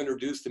people that you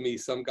introduced to me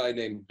some guy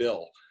named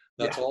Bill.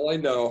 That's all I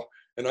know.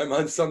 And I'm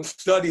on some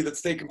study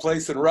that's taking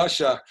place in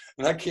Russia,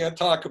 and I can't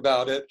talk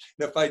about it.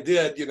 And if I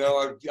did, you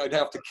know, I'd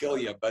have to kill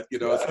you, but, you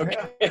know, it's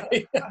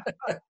okay.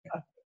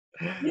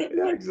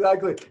 Yeah,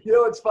 exactly. You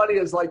know, what's funny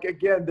is, like,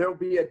 again, there'll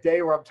be a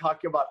day where I'm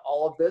talking about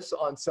all of this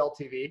on Cell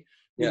TV,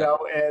 you know,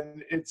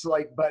 and it's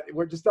like, but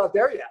we're just not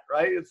there yet,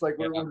 right? It's like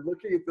we're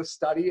looking at the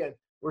study, and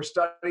we're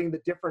studying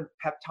the different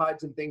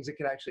peptides and things that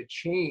can actually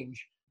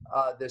change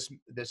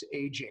this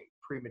aging,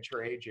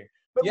 premature aging.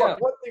 But look,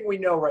 one thing we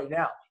know right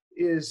now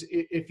is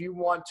if you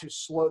want to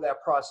slow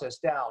that process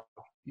down,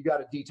 you got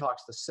to detox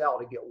the cell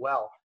to get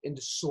well and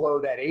to slow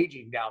that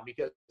aging down,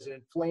 because an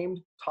inflamed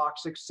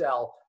toxic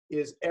cell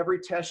is, every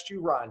test you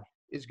run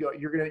is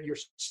your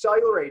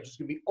cellular age is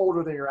going to be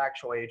older than your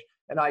actual age.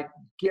 And I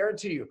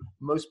guarantee you,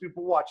 most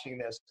people watching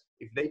this,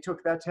 if they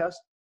took that test,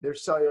 their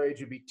cellular age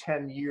would be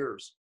 10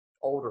 years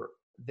older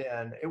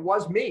than it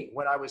was me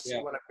when I was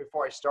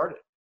before I started.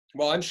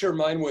 Well, I'm sure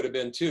mine would have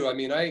been too. I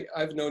mean,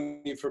 I've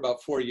known you for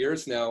about 4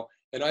 years now,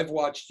 and I've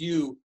watched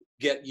you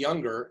get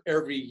younger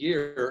every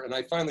year, and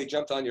I finally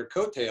jumped on your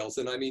coattails.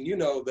 And I mean, you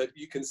know that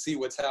you can see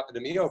what's happened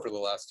to me over the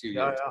last few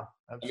years.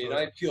 I mean,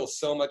 I feel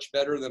so much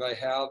better than I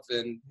have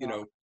in, you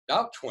know,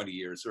 about 20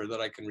 years, or that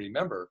I can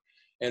remember.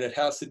 And it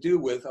has to do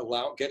with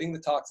getting the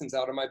toxins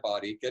out of my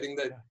body, getting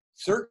the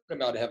certain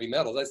amount of heavy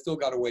metals. I still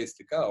got a ways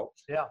to go.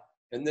 Yeah.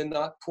 And then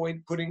not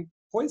putting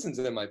poisons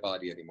in my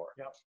body anymore.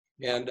 Yeah.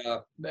 And,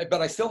 but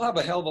I still have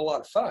a hell of a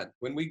lot of fun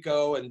when we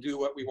go and do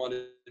what we want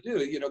to do.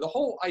 You know, the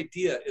whole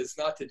idea is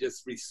not to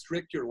just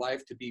restrict your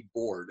life to be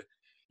bored.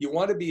 You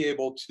want to be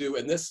able to,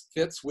 and this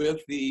fits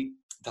with the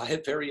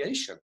diet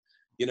variation.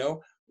 You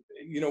know,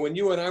 when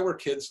you and I were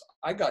kids,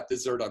 I got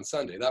dessert on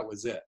Sunday. That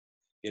was it,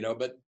 you know,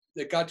 but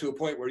it got to a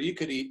point where you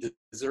could eat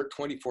dessert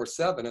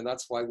 24/7. And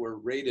that's why we're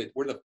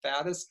the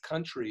fattest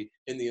country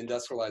in the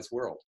industrialized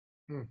world.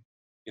 You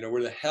know,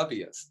 we're the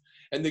heaviest.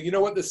 And you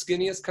know what the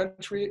skinniest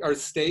country or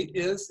state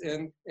is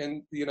in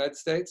the United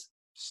States?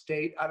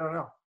 State? I don't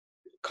know.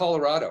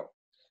 Colorado.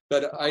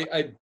 But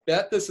I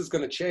bet this is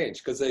going to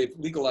change because they've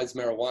legalized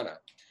marijuana.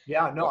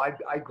 Yeah, no, I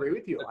agree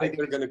with you. I think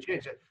they're going to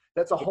change it.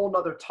 That's a whole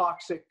nother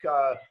toxic,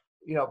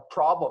 you know,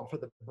 problem for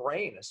the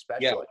brain,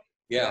 especially.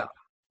 Yeah.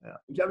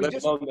 I mean,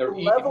 just the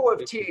level of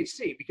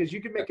THC, because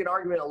you can make an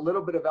argument a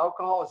little bit of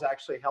alcohol is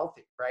actually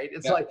healthy, right?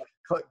 It's like,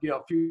 you know,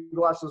 a few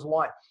glasses of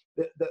wine.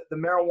 The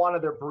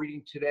marijuana they're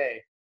breeding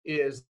today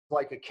is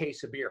like a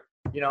case of beer.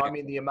 You know, I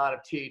mean, the amount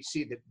of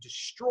THC that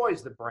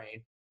destroys the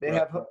brain. They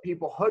have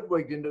people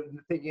hoodwinked into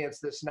thinking it's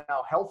this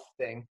now health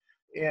thing.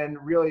 And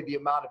really the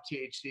amount of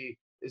THC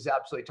is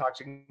absolutely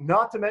toxic.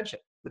 Not to mention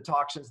the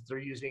toxins that they're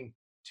using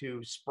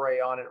to spray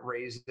on it,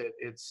 raise it.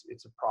 It's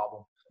a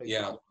problem.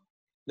 Yeah,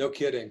 no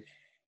kidding.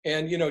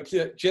 And, you know,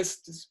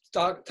 just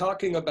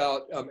talking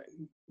about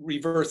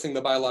reversing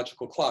the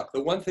biological clock,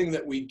 the one thing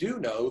that we do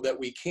know that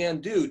we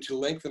can do to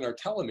lengthen our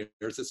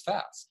telomeres is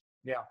fast.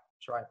 Yeah.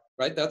 That's right.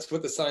 Right? That's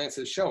what the science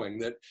is showing,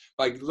 that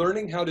by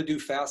learning how to do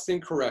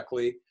fasting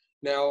correctly.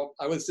 Now,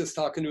 I was just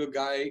talking to a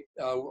guy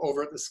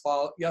over at the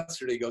spa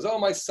yesterday. He goes, oh,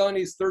 my son,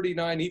 he's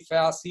 39, he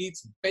fasts, he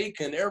eats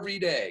bacon every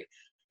day.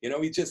 You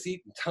know, he just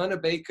eats a ton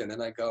of bacon.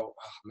 And I go,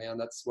 oh, man,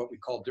 that's what we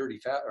call dirty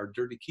fat or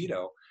dirty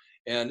keto.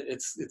 And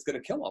it's going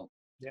to kill him.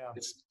 Yeah.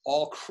 It's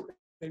all,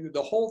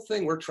 the whole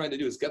thing we're trying to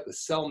do is get the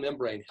cell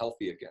membrane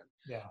healthy again.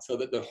 Yeah. So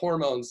that the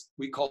hormones,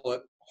 we call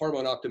it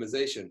hormone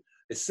optimization.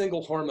 A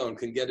single hormone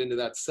can get into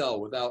that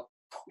cell without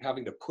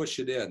having to push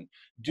it in,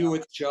 do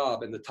its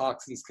job, and the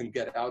toxins can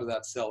get out of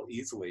that cell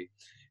easily.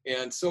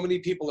 And so many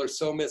people are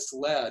so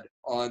misled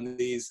on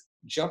these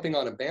jumping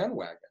on a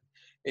bandwagon,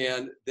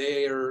 and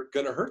they are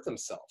going to hurt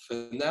themselves,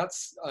 and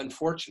that's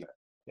unfortunate.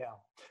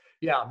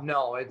 Yeah,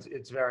 no,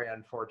 it's very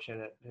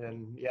unfortunate,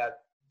 and yet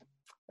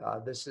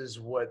this is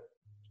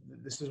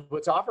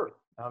what's offered.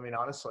 I mean,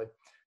 honestly,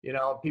 you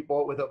know,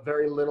 people with a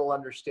very little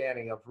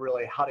understanding of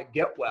really how to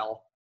get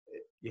well.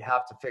 You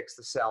have to fix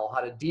the cell,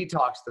 how to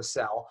detox the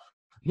cell.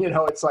 You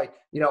know, it's like,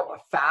 you know,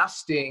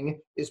 fasting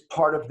is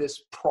part of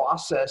this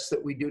process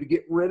that we do to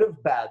get rid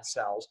of bad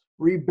cells,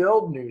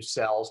 rebuild new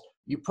cells.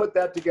 You put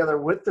that together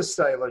with the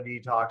cellular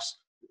detox,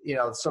 you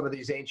know, some of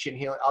these ancient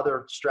healing,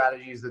 other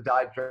strategies, the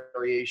diet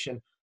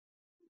variation.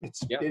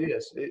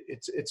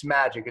 It's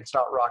magic. It's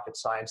not rocket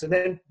science. And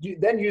then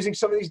using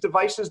some of these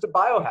devices to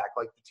biohack,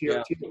 like the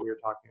TRT that we were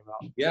talking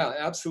about. Yeah,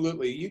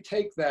 absolutely. You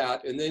take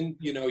that, and then,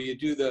 you know, you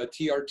do the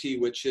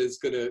TRT, which is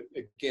going to,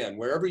 again,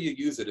 wherever you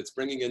use it, it's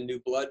bringing in new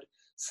blood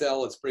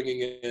cell, it's bringing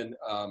in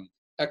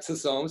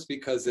exosomes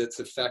because it's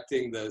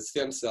affecting the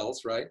stem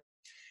cells, right?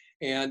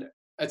 And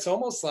it's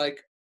almost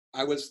like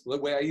the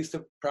way I used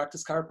to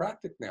practice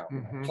chiropractic now.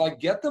 Mm-hmm. If I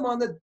get them on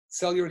the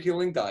cellular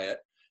healing diet,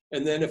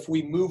 and then if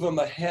we move them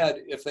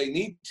ahead, if they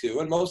need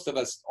to, and most of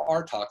us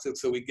are toxic,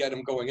 so we get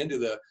them going into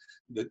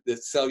the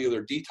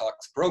cellular detox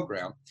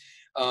program.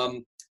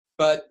 And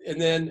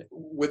then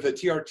with the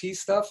TRT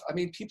stuff, I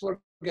mean, people are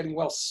getting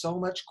well so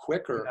much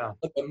quicker. Yeah.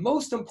 But the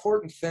most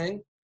important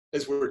thing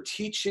is we're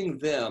teaching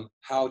them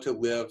how to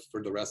live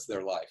for the rest of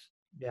their life.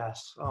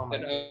 Yes.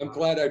 And I'm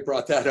glad I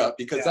brought that up,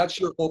 because that's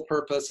your whole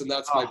purpose, and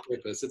that's my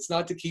purpose. It's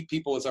not to keep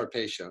people as our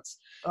patients.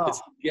 It's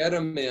to get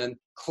them in,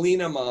 clean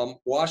them up,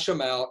 wash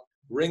them out,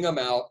 wring them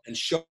out, and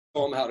show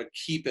them how to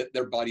keep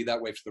their body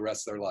that way for the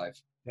rest of their life.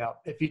 Yeah.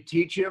 If you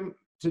teach them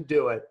to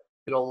do it,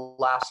 it'll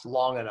last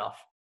long enough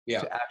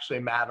to actually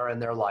matter in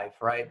their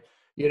life, right?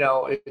 You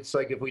know, it's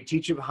like if we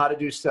teach them how to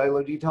do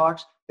cellular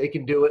detox, they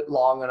can do it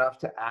long enough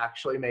to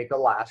actually make a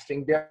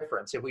lasting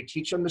difference. If we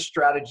teach them the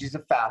strategies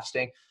of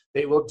fasting,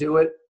 they will do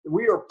it.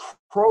 We are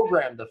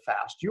programmed to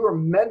fast. You are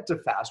meant to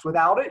fast.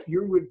 Without it,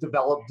 you would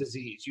develop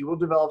disease. You will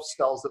develop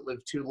cells that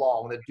live too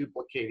long, that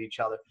duplicate each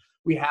other.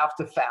 We have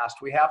to fast.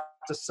 We have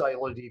to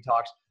cellular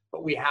detox,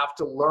 but we have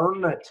to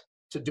learn it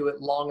to do it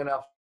long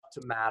enough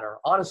to matter.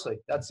 Honestly,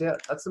 that's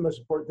it. That's the most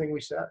important thing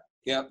we said.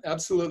 Yeah,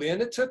 absolutely. And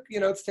it took,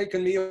 it's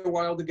taken me a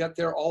while to get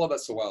there, all of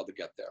us a while to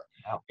get there.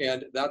 Wow.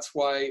 And that's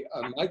why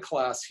my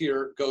class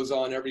here goes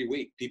on every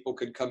week. People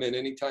can come in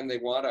anytime they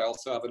want. I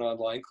also have an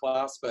online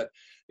class, but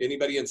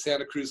anybody in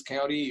Santa Cruz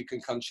County, you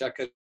can come check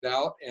it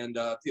out and,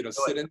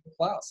 sit in the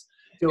class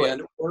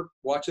or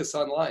watch us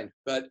online.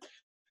 But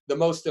the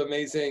most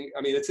amazing,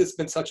 it's just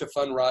been such a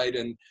fun ride.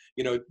 And,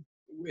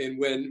 and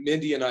when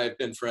Mindy and I have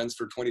been friends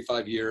for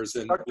 25 years.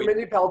 And Dr.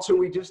 Mindy Peltz, who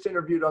we just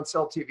interviewed on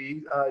Cell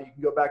TV, you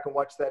can go back and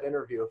watch that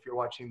interview if you're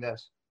watching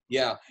this.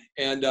 Yeah.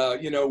 And,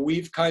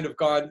 we've kind of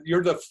gone,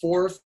 you're the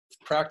fourth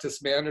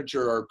practice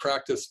manager or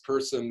practice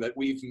person that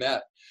we've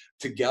met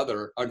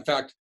together. In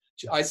fact,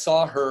 I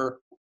saw her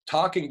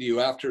talking to you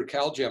after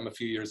CalGem a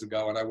few years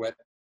ago, and I went,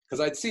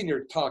 because I'd seen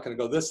your talk and I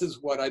go, this is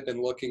what I've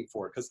been looking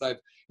for. Because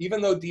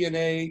even though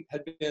DNA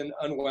had been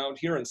unwound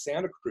here in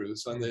Santa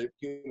Cruz on the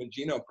Human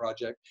Genome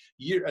Project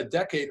a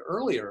decade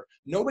earlier,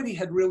 nobody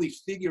had really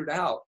figured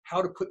out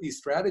how to put these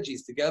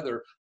strategies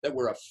together that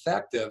were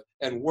effective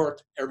and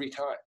worked every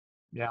time.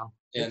 Yeah,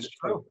 and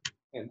true.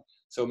 And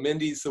so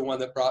Mindy's the one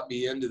that brought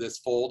me into this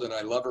fold, and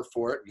I love her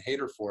for it and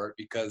hate her for it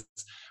because,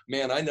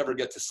 man, I never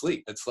get to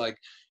sleep. It's like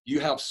you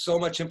have so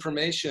much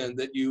information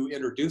that you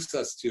introduce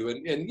us to,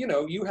 and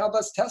you have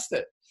us test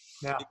it.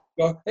 Yeah. You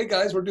go, hey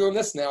guys, we're doing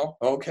this now.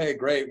 Okay,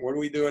 great. What are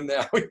we doing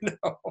now?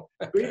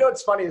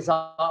 What's funny is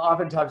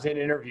oftentimes in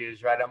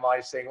interviews, right? I'm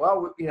always saying,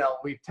 well,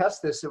 we've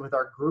tested this with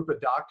our group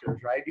of doctors,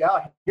 right?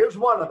 Yeah, here's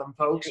one of them,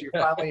 folks. You're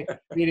finally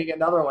meeting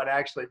another one,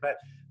 actually. But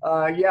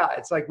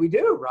it's like we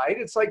do, right?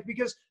 It's like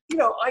because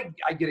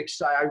I get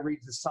excited. I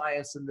read the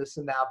science and this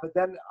and that, but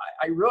then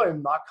I really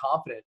am not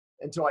confident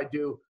until I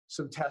do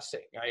some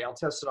testing. I'll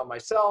test it on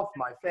myself,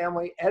 my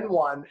family,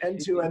 N1,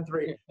 N2,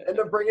 N3, and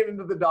then bring it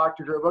into the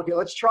doctor group. Okay,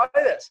 let's try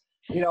this.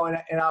 And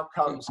out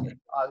comes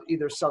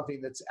either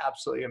something that's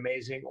absolutely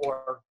amazing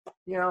or,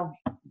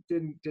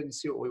 didn't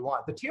see what we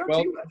want. The TRT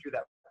went through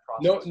that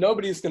process.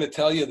 Nobody's going to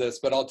tell you this,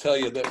 but I'll tell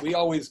you that we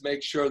always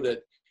make sure that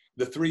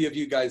the three of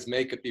you guys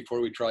make it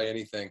before we try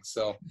anything.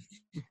 So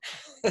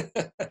did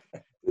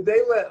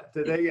they live?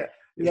 Did they?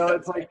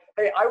 It's like,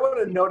 hey, I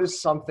want to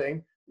notice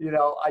something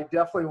I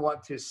definitely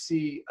want to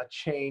see a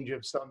change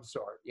of some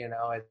sort.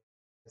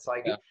 It's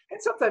like, Yeah.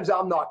 and sometimes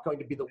I'm not going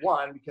to be the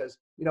one because,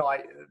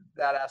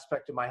 that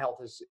aspect of my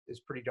health is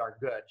pretty darn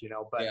good,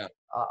 but Yeah.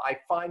 I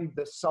find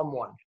the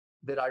someone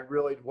that I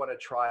really want to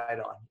try it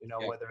on,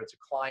 Yeah. whether it's a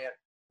client,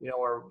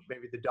 or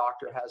maybe the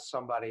doctor has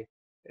somebody,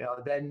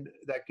 then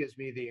that gives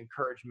me the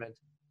encouragement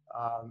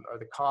or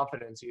the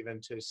confidence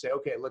even to say,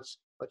 okay, let's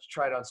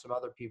try it on some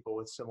other people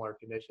with similar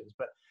conditions.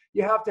 But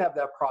you have to have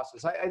that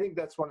process. I think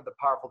that's one of the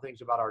powerful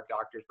things about our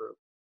doctor group,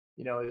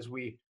 is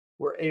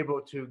we're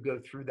able to go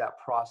through that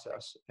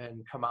process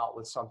and come out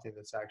with something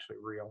that's actually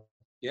real.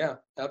 Yeah,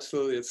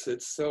 absolutely.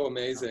 It's so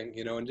amazing,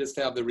 and just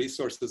to have the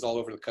resources all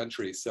over the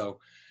country. So,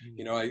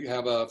 I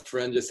have a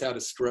friend just had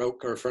a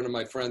stroke, or a friend of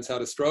my friends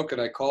had a stroke,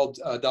 and I called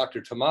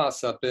Dr.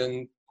 Tomas up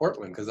in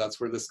Portland because that's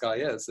where this guy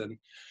is. And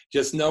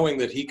just knowing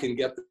that he can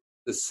get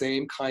the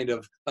same kind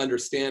of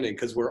understanding,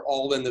 because we're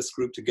all in this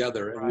group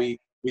together, and Right.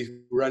 we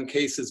run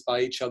cases by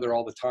each other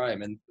all the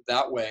time. And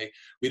that way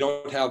we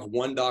don't have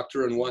one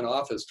doctor in one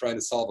office trying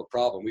to solve a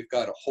problem. We've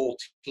got a whole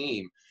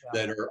team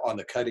that are on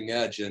the cutting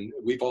edge, and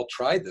we've all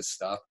tried this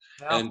stuff.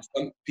 Yeah. And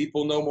some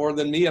people know more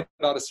than me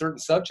about a certain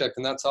subject,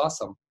 and that's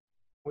awesome.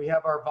 We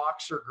have our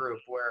Voxer group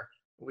where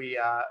we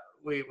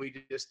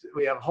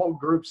have whole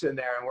groups in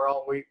there, and we're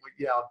all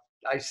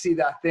I see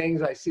that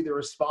things, I see the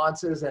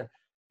responses, and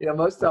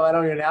most of the time I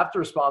don't even have to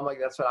respond. I'm like,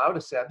 that's what I would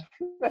have said.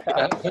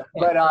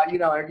 But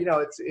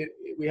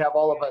we have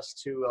all of us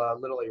to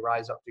literally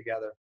rise up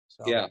together.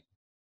 So yeah,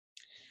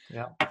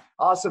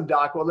 awesome,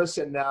 Doc. Well,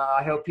 listen,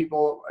 I hope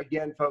people,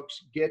 again,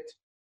 folks, get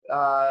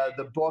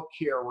the book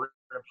here. We're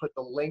going to put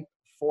the link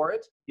for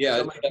it. Yeah,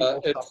 So many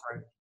people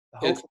suffering.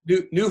 it's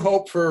New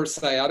Hope for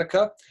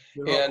Sciatica,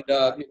 and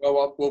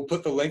we'll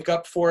put the link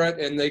up for it,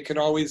 and they can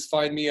always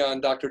find me on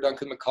Dr.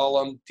 Duncan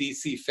McCollum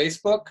DC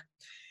Facebook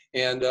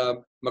and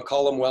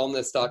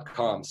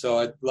McCollumWellness.com. So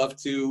I'd love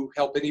to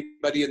help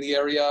anybody in the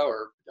area,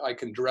 or I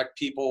can direct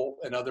people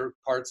in other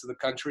parts of the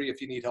country if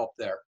you need help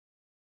there.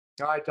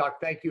 All right, Doc,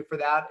 thank you for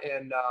that.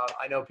 And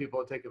I know people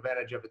will take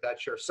advantage of it,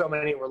 that's sure. So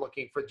many were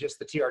looking for just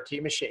the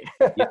TRT machine.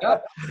 Yeah.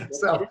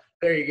 So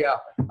there you go.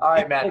 All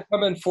right, man. It'll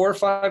come in 4 or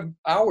 5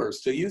 hours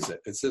to use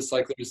it. It's just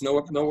like there's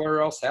nowhere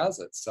else has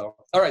it. So,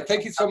 all right,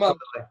 thank you so much.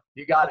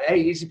 You got it.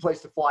 Hey, easy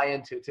place to fly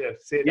into too.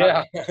 See you.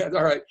 Yeah.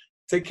 All right.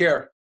 Take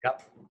care.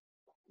 Yep.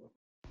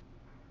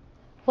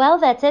 Well,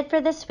 that's it for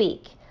this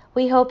week.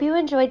 We hope you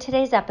enjoyed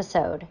today's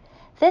episode.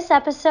 This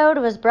episode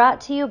was brought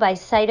to you by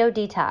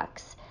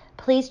CytoDetox.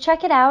 Please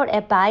check it out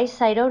at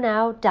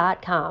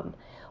buycytonow.com.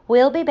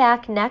 We'll be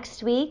back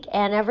next week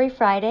and every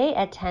Friday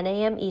at 10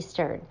 a.m.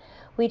 Eastern.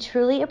 We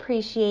truly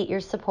appreciate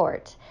your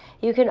support.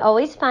 You can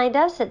always find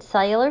us at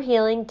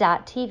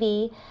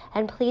cellularhealing.tv,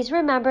 and please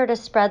remember to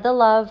spread the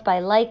love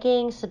by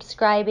liking,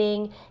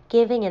 subscribing,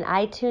 giving an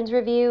iTunes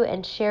review,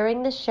 and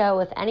sharing the show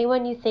with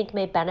anyone you think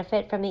may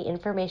benefit from the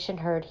information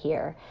heard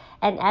here.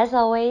 And as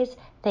always,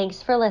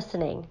 thanks for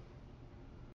listening.